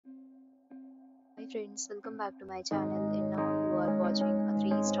friends, welcome back to my channel, and now you are watching a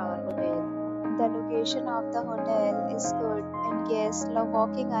 3-star hotel. The location of the hotel is good and guests love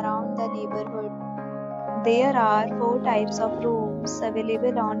walking around the neighborhood. There are 4 types of rooms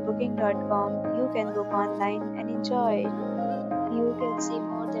available on booking.com. You can book online and enjoy it. You can see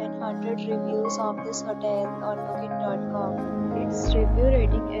more than 100 reviews of this hotel on booking.com. Its review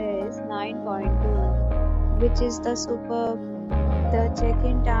rating is 9.2, which is the superb. The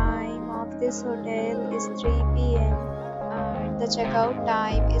check-in time of this hotel is 3 p.m. and the checkout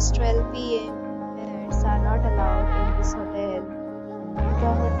time is 12 p.m. Pets are not allowed in this hotel.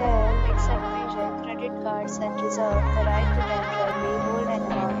 The hotel accepts major credit cards and reserves the right to temporarily hold an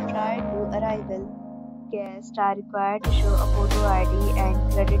amount prior to arrival. Guests are required to show a photo ID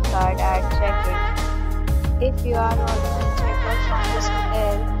and credit card at check-in. If you are already checked out from this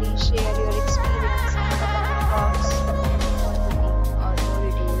hotel, please share your experience in the comment box.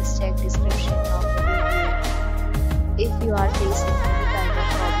 Check description of the video. If you are facing any kind of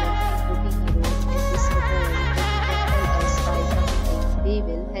problem in booking a room in this hotel, then you can tell us by commenting. We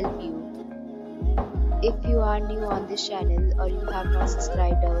will help you. If you are new on this channel or you have not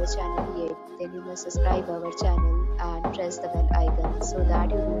subscribed our channel yet, then you must subscribe our channel and press the bell icon so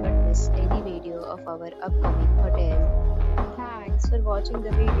that you do not miss any video of our upcoming hotel. Thanks for watching the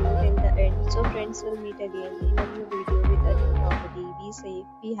video till the end. So friends, will meet again in a new video with a new property. Be safe,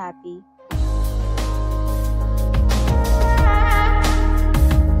 be happy.